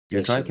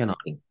Yeah, try appreciate this cannot.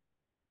 topic.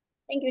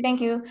 Thank you,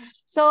 thank you.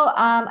 So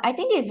I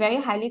think it's very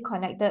highly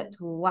connected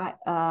to what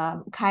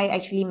Kai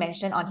actually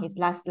mentioned on his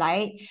last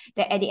slide,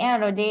 that at the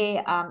end of the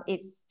day,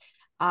 it's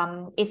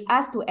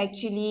us to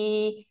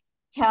actually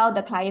tell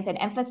the clients and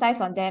emphasize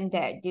on them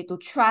that they to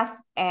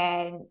trust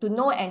and to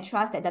know and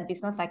trust that the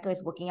business cycle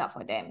is working out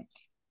for them.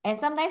 And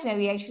sometimes when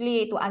we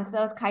actually, to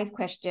answer Kai's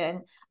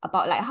question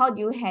about like how do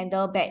you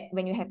handle bad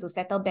when you have to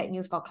settle bad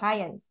news for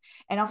clients,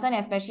 and often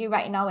especially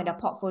right now when the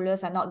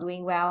portfolios are not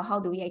doing well, how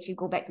do we actually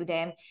go back to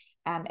them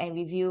and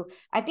review?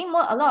 I think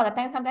a lot of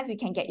the time, sometimes we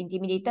can get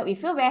intimidated. We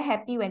feel very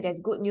happy when there's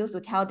good news to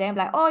tell them,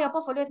 like, oh, your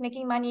portfolio is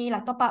making money,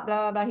 like top up,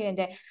 blah, blah, blah, here and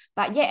there.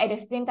 But yet at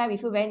the same time, we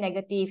feel very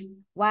negative.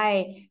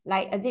 Why?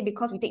 Like, is it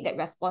because we take that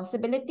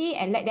responsibility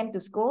and let them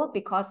to scold?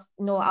 Because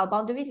no, our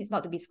boundaries is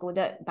not to be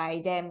scolded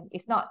by them.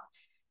 It's not,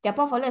 their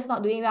portfolio is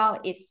not doing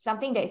well. It's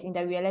something that is in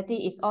the reality.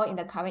 It's all in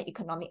the current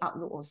economic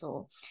outlook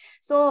also.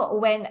 So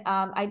when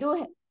I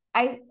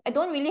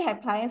don't really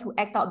have clients who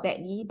act out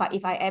badly, but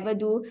if I ever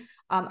do,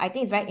 I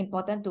think it's very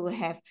important to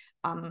have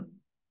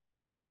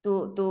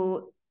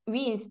to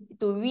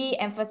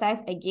re-emphasize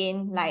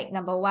again, like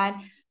number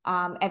one,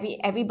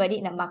 everybody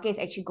in the market is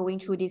actually going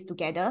through this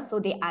together, so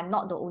they are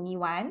not the only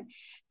one.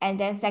 And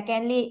then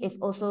secondly is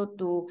also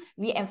to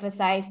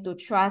re-emphasize to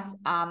trust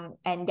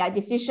and their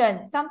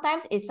decision.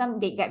 Sometimes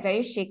they get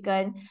very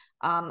shaken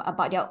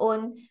about their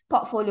own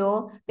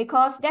portfolio,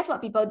 because that's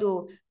what people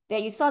do.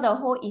 That you saw the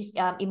whole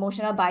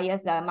emotional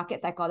bias, the market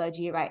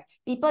psychology, right?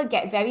 People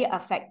get very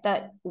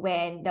affected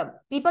when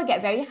people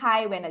get very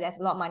high when there's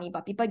a lot of money,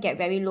 but people get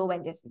very low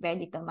when there's very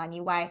little money.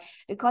 Why?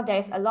 Because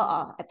there's a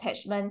lot of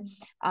attachment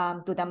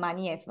to the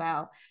money as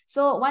well.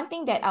 So one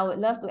thing that I would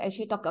love to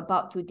actually talk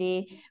about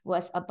today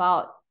was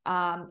about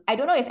I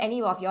don't know if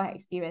any of y'all have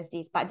experienced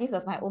this, but this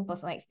was my own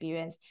personal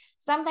experience.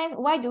 Sometimes,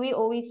 why do we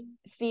always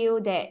feel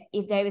that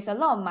if there is a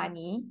lot of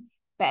money,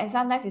 but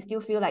sometimes we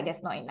still feel like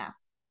there's not enough?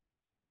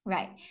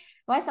 Right.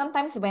 Why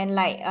sometimes when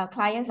like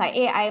clients like,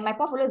 hey, my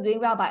portfolio is doing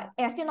well, but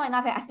hey, I still not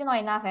enough, I still not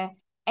enough.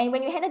 And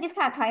when you handle this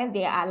kind of clients,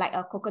 they are like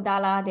a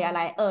crocodile, they are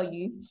like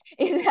yu.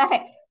 It's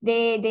like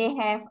they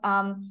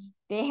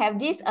have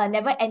this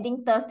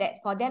never-ending thirst that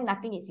for them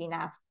nothing is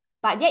enough.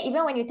 But yet,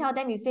 even when you tell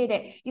them, you say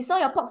that you saw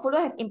your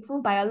portfolio has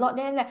improved by a lot,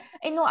 then like,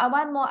 hey, no, I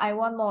want more, I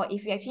want more.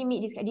 If you actually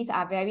meet these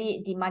are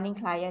very demanding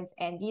clients,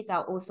 and these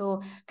are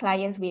also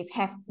clients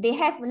they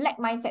have lack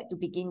mindset to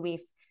begin with.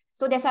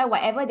 So that's why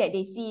whatever that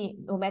they see,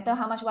 no matter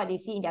how much what they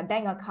see in their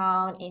bank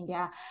account, in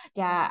their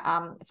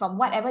from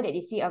whatever that they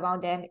see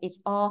around them,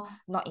 it's all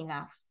not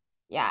enough.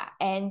 Yeah.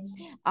 And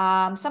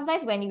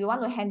sometimes when we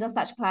want to handle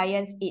such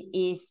clients,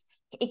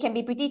 it can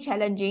be pretty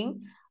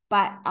challenging.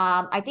 But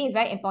I think it's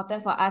very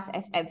important for us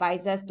as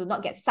advisors to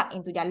not get sucked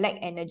into their lack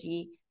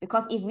energy,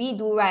 because if we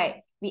do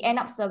right, we end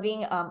up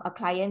serving a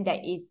client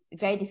that is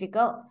very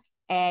difficult,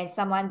 and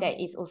someone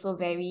that is also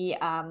very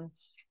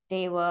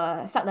they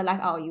will suck the life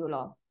out of you,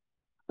 lor.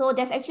 So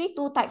there's actually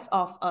two types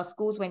of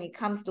schools when it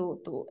comes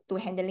to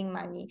handling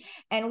money.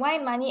 And why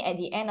money at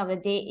the end of the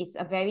day is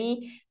a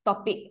very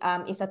topic,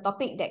 is a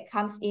topic that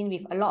comes in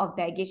with a lot of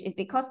baggage, is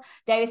because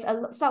there is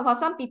for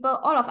some people,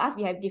 all of us,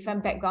 we have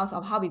different backgrounds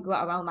of how we grew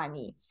up around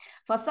money.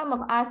 For some of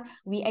us,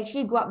 we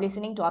actually grew up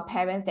listening to our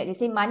parents that they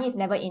say money is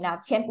never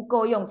enough, 钱不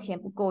够用, 钱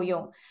不够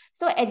用.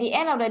 So at the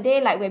end of the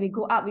day, like when we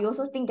grow up, we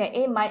also think that,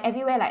 hey,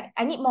 everywhere, like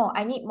I need more,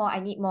 I need more, I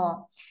need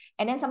more.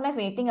 And then sometimes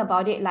when you think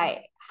about it,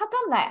 like, how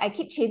come like I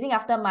keep chasing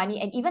after money,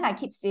 and even I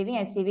keep saving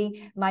and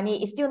saving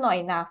money, it's still not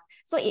enough?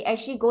 So it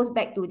actually goes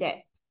back to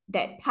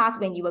that past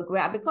when you were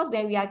growing up, because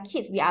when we are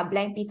kids, we are a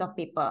blank piece of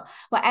paper.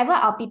 Whatever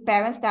our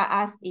parents tell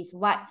us is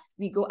what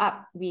we grow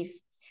up with.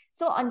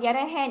 So on the other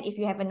hand, if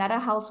you have another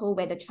household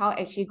where the child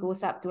actually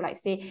grows up to like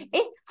say,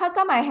 how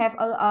come I have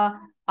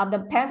the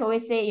parents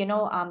always say,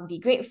 be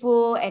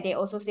grateful, and they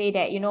also say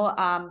that,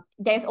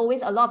 there's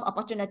always a lot of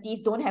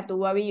opportunities, don't have to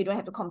worry, you don't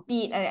have to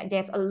compete, and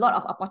there's a lot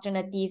of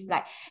opportunities.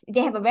 Like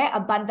they have a very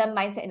abundant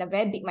mindset and a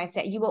very big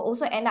mindset. You will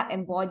also end up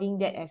embodying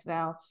that as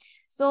well.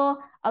 So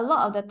a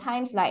lot of the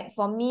times, like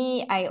for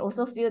me, I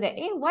also feel that,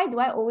 why do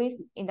I always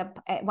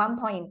at one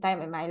point in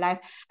time in my life,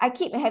 I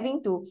keep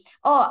having to,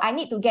 I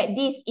need to get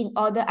this in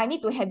order, I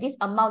need to have this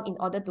amount in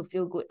order to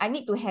feel good, I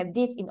need to have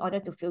this in order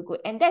to feel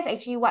good. And that's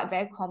actually what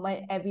very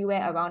common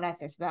everywhere around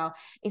us as well.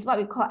 It's what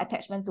we call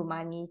attachment to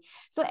money.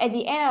 So at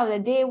the end of the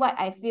day, what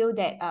I feel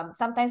that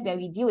sometimes when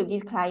we deal with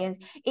these clients,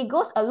 it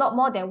goes a lot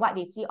more than what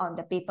they see on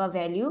the paper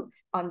value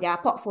on their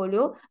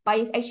portfolio, but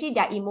it's actually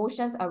their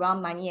emotions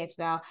around money as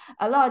well.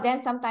 A lot of them,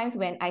 sometimes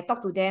when I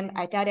talk to them,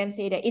 I tell them,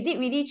 say that, is it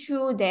really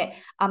true that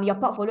your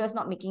portfolio is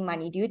not making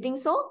money? Do you think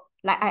so?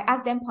 Like I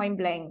ask them point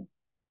blank,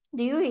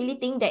 do you really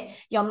think that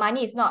your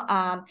money is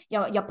not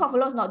your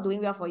portfolio is not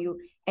doing well for you?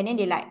 And then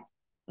they like,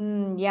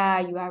 yeah,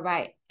 you are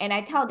right. And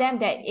I tell them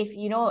that if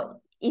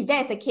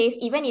that is the case,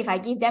 even if I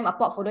give them a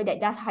portfolio that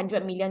does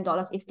 $100 million,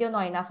 it's still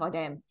not enough for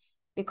them.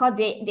 because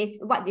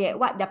what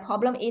the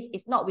problem is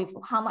not with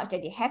how much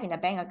that they have in the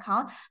bank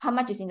account, how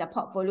much is in the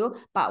portfolio,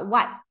 but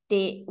what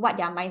their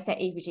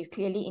mindset is, which is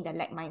clearly in the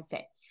lack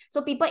mindset.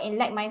 So people in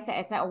lack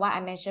mindset, as like what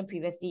I mentioned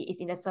previously, is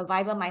in the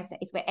survival mindset,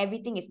 is where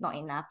everything is not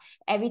enough,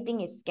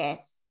 everything is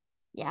scarce.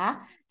 Yeah.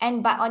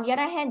 But on the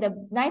other hand,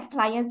 the nice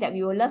clients that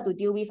we will love to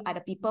deal with are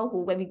the people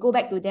who, when we go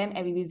back to them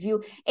and we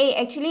review, hey,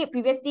 actually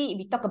previously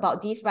we talked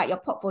about this, right? Your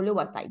portfolio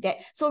was like that.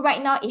 So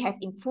right now it has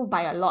improved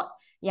by a lot.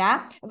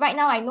 Yeah, right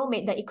now I know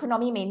the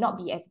economy may not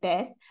be as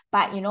best,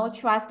 but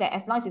trust that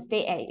as long as you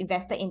stay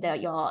invested in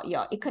your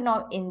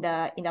in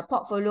the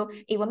portfolio,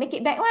 it will make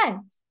it back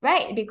one,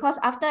 right? Because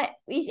after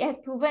it has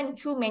proven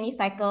through many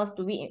cycles,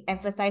 to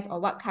re-emphasize on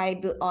what Kai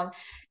built on,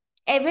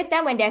 every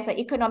time when there's an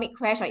economic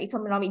crash or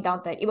economic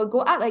downturn, it will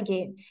go up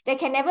again. There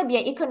can never be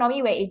an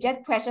economy where it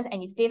just crashes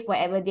and it stays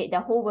forever.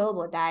 The whole world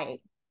will die.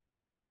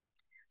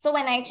 So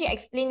when I actually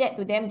explain that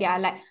to them, they are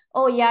like,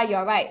 oh yeah,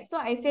 you're right. So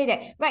I say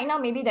that right now,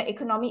 maybe the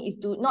economy is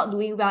not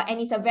doing well. And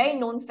it's a very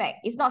known fact.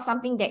 It's not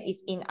something that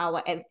is in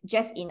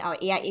just in our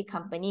AIA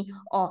company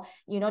or,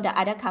 the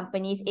other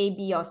companies A,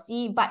 B, or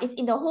C, but it's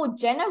in the whole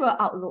general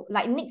outlook.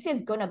 Like next year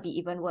is going to be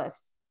even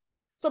worse.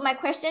 So my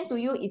question to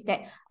you is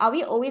that, are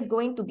we always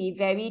going to be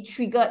very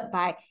triggered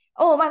by,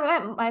 oh,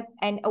 my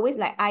and always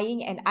like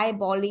eyeing and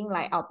eyeballing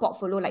like our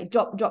portfolio, like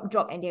drop,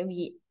 and then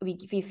we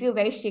feel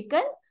very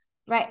shaken?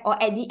 Right?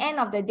 Or at the end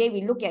of the day,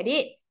 we look at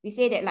it, we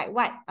say that like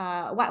what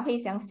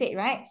Hui Xiang said,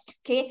 right?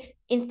 Okay,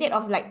 instead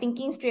of like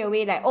thinking straight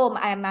away like, oh,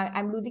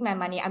 I'm losing my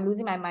money,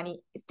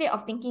 instead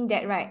of thinking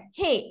that, right,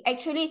 hey,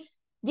 actually,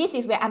 this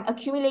is where I'm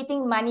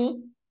accumulating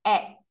money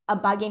at a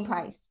bargain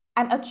price.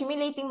 I'm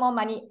accumulating more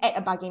money at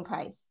a bargain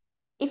price.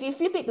 If you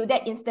flip it to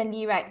that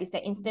instantly, right, it's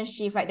the instant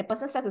shift, right? The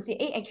person starts to say,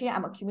 hey, actually,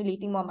 I'm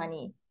accumulating more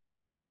money.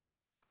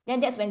 Then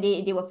that's when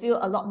they will feel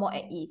a lot more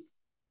at ease.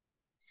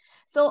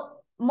 So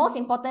most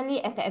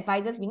importantly, as the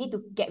advisors, we need to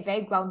get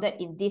very grounded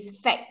in this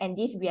fact and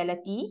this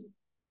reality,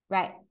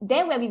 right?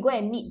 Then when we go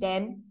and meet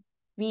them,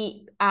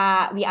 we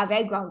are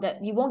very grounded.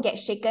 We won't get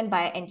shaken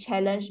by and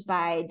challenged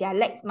by their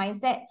lax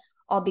mindset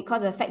or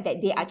because of the fact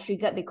that they are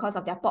triggered because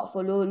of their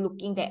portfolio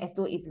looking that as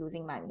though it's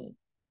losing money.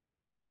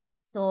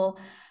 So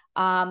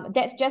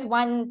that's just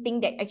one thing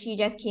that actually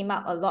just came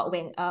up a lot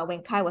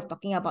when Kai was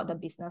talking about the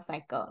business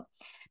cycle.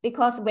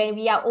 Because when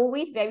we are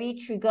always very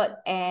triggered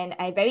and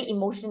very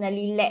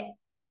emotionally led,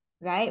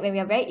 right? When we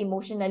are very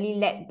emotionally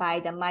led by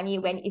the money,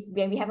 when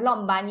we have a lot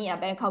of money in our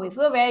bank account, we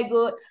feel very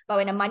good. But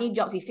when the money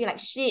drops, we feel like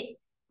shit,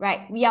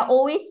 right? We are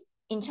always,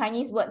 in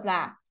Chinese words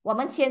lah, 我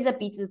们牵着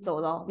鼻子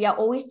走咯. We are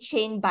always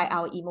chained by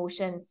our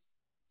emotions.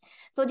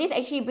 So this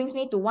actually brings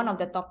me to one of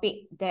the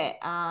topic that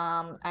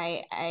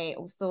I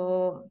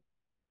also,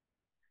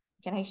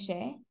 can I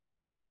share?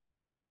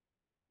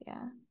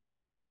 Yeah.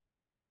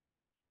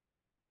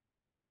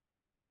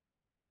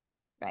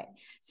 Right.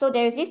 So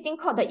there is this thing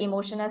called the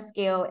emotional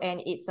scale,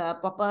 and it's a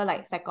proper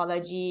like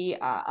psychology,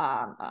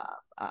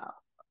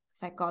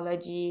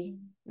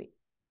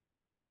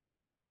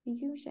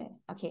 review share.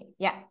 Okay,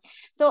 yeah.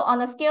 So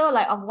on a scale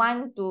like of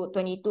 1 to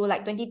 22,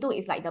 like 22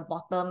 is like the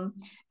bottom,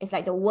 it's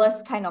like the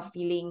worst kind of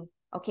feeling.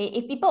 Okay,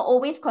 if people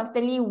always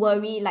constantly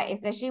worry, like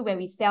especially when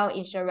we sell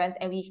insurance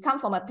and we come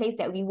from a place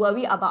that we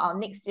worry about our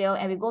next sale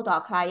and we go to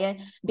our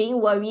client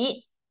being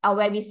worried, or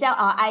when we sell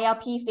our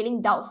ILP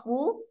feeling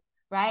doubtful,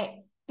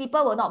 right?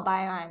 People will not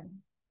buy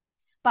one.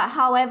 But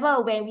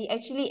however, when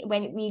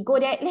we go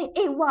there, like,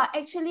 hey, wow,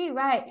 actually,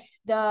 right,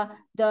 the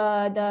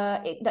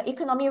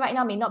economy right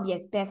now may not be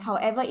as best.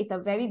 However, it's a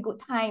very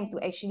good time to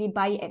actually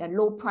buy it at a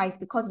low price,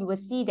 because you will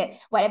see that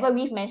whatever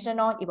we've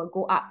mentioned on, it will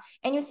go up.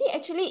 And you see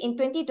actually in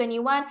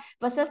 2021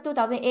 versus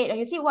 2008, and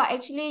you see what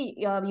actually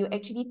you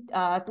actually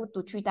 2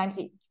 to 3 times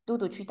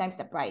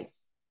the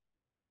price.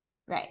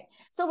 Right.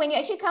 So when you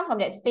actually come from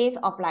that space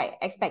of like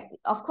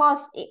of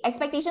course,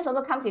 expectations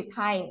also comes with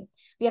time.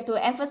 We have to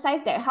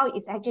emphasize that how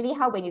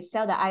when you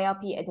sell the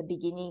ILP at the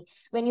beginning,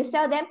 when you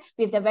sell them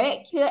with the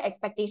very clear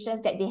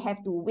expectations that they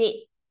have to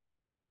wait,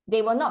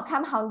 they will not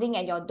come hounding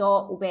at your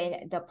door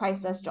when the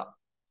prices drop,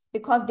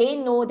 because they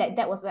know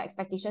that was the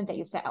expectation that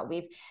you set out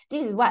with.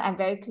 This is what I'm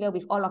very clear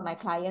with all of my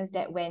clients,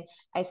 that when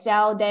I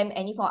sell them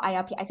any for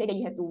ILP, I say that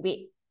you have to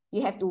wait.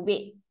 You have to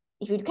wait.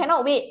 If you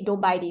cannot wait, don't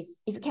buy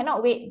this. If you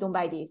cannot wait, don't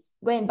buy this.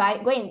 Go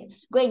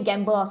and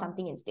gamble or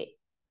something instead.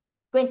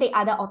 Go and take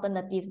other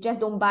alternatives.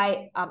 Just don't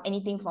buy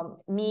anything from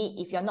me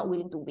if you're not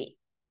willing to wait.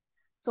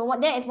 So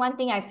that is one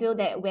thing I feel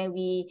that when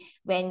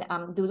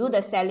to do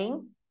the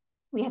selling,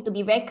 we have to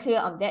be very clear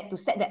on that, to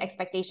set the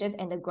expectations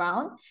and the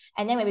ground.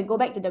 And then when we go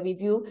back to the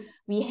review,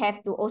 we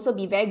have to also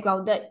be very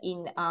grounded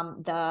in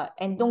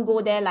and don't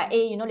go there like,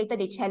 hey, later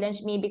they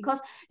challenge me, because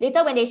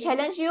later when they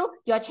challenge you,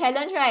 your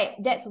challenge, right,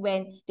 that's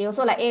when they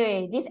also like,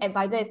 hey, this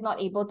advisor is not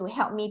able to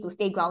help me to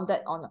stay grounded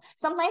on.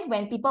 Sometimes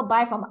when people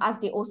buy from us,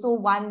 they also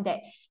want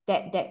that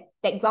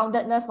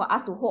groundedness for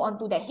us to hold on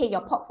to, that, hey,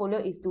 your portfolio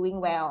is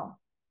doing well.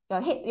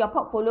 Your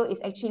portfolio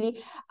is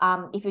actually,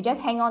 if you just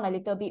hang on a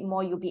little bit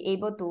more, you'll be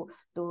able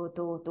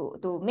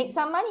to make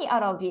some money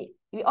out of it.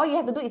 All you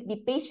have to do is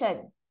be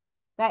patient,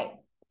 right?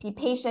 be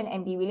patient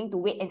and be willing to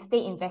wait and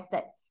stay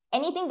invested.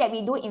 Anything that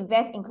we do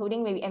invest,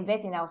 including when we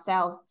invest in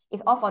ourselves,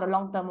 is all for the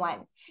long-term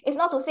one. It's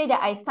not to say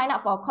that I sign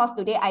up for a course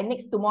today,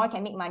 tomorrow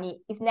can make money.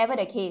 It's never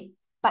the case.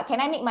 But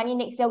can I make money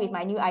next year with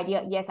my new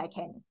idea? Yes, I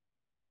can.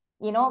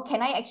 You know,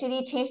 can I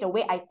actually change the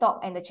way I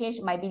talk and change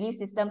my belief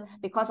system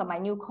because of my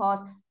new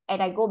course,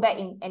 and I go back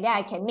in and then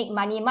I can make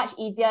money much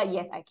easier?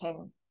 Yes, I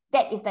can.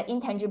 That is the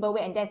intangible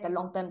way, and that's the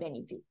long-term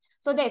benefit.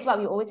 So that is what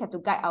we always have to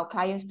guide our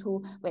clients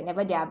to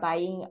whenever they are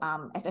buying,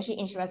 especially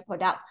insurance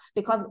products,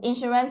 because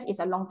insurance is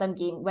a long-term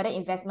game, whether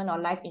investment or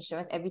life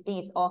insurance, everything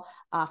is all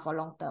for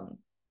long-term.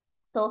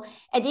 So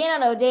at the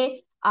end of the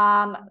day,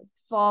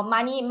 for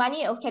money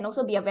can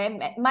also be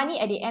money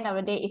at the end of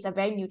the day is a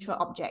very neutral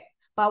object.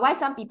 But why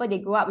some people, they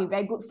grow up with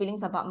very good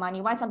feelings about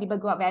money, why some people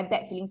grow up very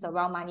bad feelings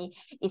around money,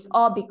 is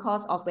all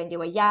because of when they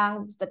were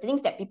young, the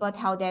things that people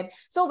tell them.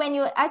 So when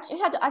you actually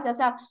have to ask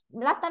yourself,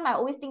 last time I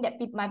always think that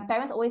my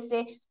parents always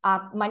say,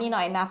 money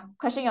not enough.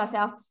 Question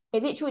yourself,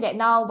 is it true that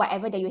now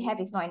whatever that you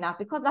have is not enough?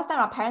 Because last time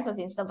our parents was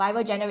in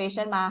survival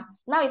generation, now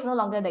it's no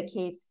longer the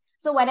case.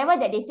 So whatever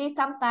that they say,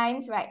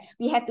 sometimes, right,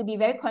 we have to be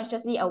very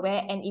consciously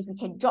aware, and if we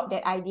can drop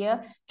that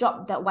idea,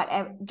 drop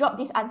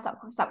these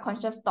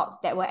subconscious thoughts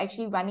that were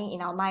actually running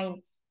in our mind,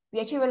 we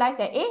actually realize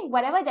that,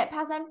 whatever that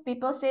past time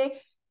people say,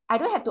 I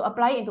don't have to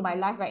apply it into my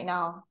life right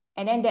now.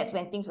 And then that's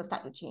when things will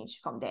start to change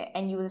from there.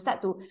 And you will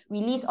start to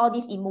release all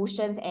these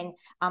emotions and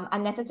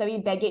unnecessary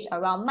baggage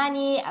around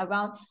money,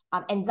 around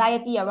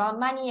anxiety around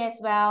money as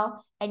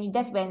well. And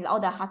that's when all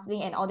the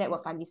hustling and all that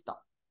will finally stop.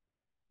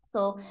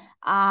 So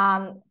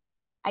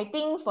I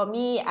think for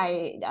me,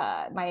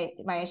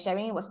 my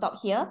sharing will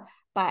stop here.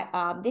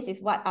 But this is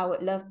what I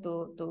would love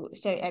to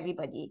share with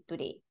everybody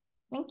today.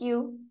 Thank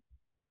you.